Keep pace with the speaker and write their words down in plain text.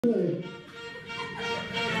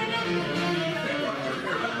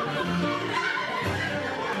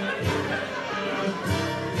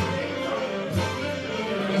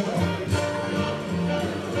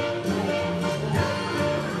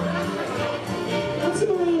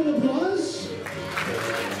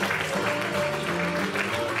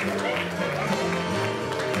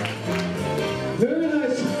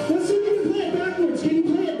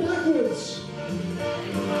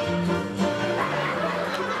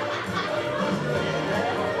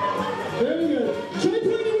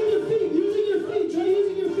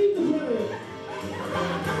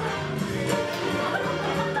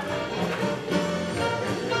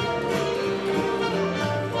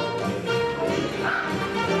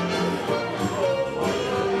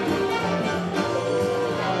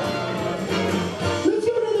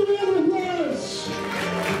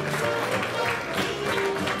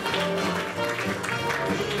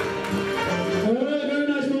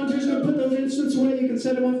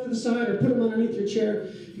set them off to the side or put them underneath your chair.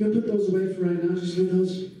 You can put those away for right now. Just leave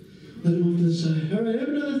those. Let them off to the side. All right, I have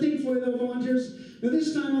another thing for you, though, volunteers. Now,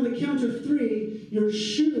 this time on the count of 3, your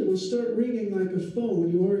shoe will start ringing like a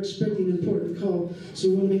phone. You are expecting an important call, so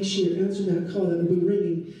you want to make sure you answer that call that will be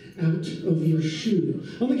ringing out of your shoe.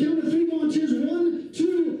 On the count of 3, volunteers, 1,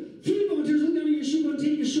 2, 3, volunteers, look down at your shoe, go and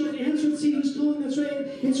take your shoe out, answer and see who's calling. That's right,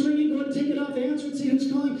 it's ringing, go and take it off, answer and see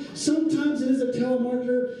who's calling. Sometimes it is a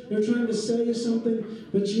telemarketer. They're trying to sell you something,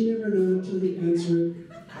 but you never know until you answer it.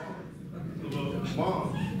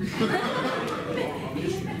 Mom.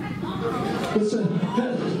 What's up?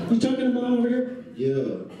 You talking to Mom over here?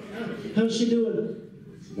 Yeah. How's she doing?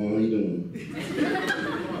 Mom, how you doing?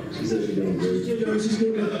 She said she's doing great. She's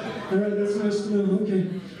doing good. All right, that's nice to know. Okay.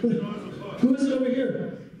 Who is it over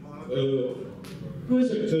here? Who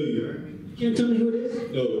is it? I tell you. Can't tell me who it is?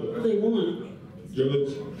 No. What do they want?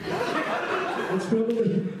 Drugs. That's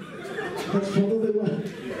probably why.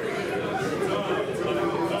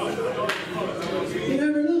 You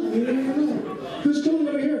never know. You never know. Who's calling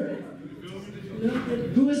over here? No,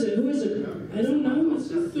 who is it? Who is it? I don't know. It's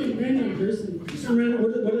just some random person. Some random.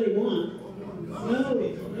 What do they want? No.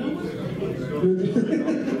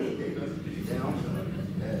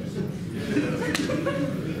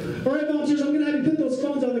 All right, volunteers. I'm going to have you put those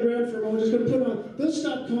phones on the ground for a moment. Just going to put on. They'll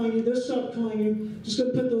stop calling you. They'll stop calling you. Just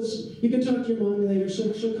going to put those. You can talk to your mom later.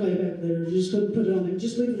 She'll call you back later. You're just going to put it on there.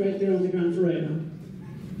 Just leave it right there on the ground for right now.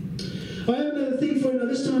 I have another thing for you now.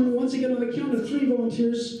 This time, once again, on the count of 3,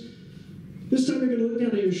 volunteers. This time you're going to look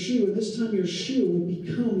down at your shoe, and this time your shoe will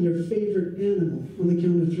become your favorite animal. On the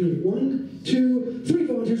count of 3. 1, 2, 3,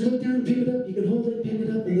 volunteers. Look down, pick it up. You can hold it, pick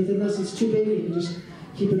it up, and unless it's too big, you can just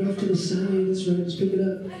keep it off to the side. That's right. Just pick it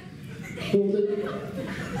up. Hold it.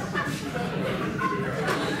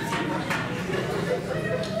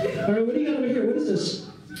 All right, what do you got over here? What is this?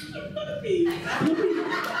 Puppy. Puppy?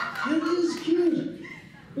 That is cute.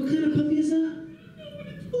 What kind of puppy is that?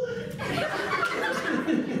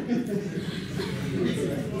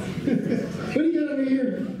 What do you got over here?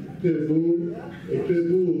 Pit bull. A pit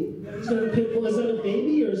bull. Is that a pit bull? Is that a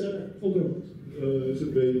baby or is that a full girl? It's a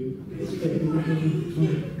baby. It's a baby.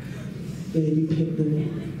 Okay. Baby pit bull.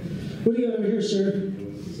 What do you got over here, sir?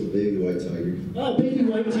 It's a baby white tiger. Oh, baby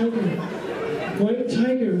white tiger. White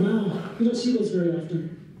tiger, wow. You don't see those very often.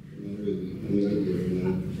 Not really. I'm in India right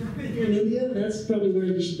now. You're in India? That's probably where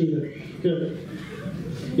you should be then. Good.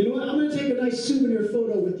 You know what? I'm going to take a nice souvenir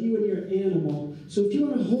photo with you and your animal. So if you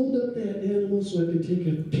want to hold up that animal so I can take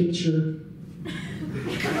a picture.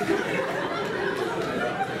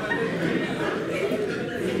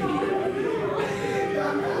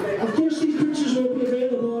 Of course, these pictures will be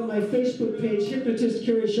available on my Facebook page, Hypnotist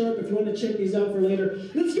Carrie Sharp, if you want to check these out for later.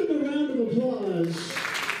 Let's give them a round of applause.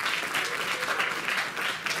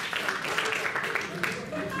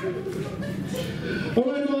 All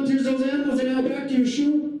right, volunteers, those animals are now back to your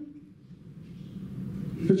shoe.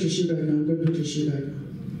 Put your shoe back on. Go put your shoe back on.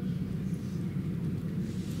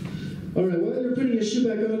 All right, while you're putting your shoe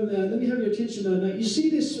back on, let me have your attention on that. You see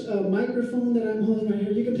this microphone that I'm holding right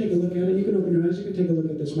here? You can take a look at it. You can open your eyes. You can take a look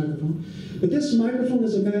at this microphone. But this microphone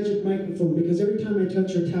is a magic microphone because every time I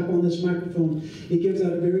touch or tap on this microphone, it gives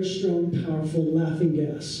out a very strong, powerful laughing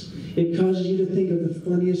gas. It causes you to think of the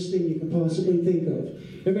funniest thing you can possibly think of.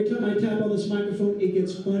 Every time I tap on this microphone, it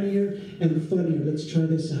gets funnier and funnier. Let's try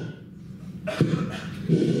this out.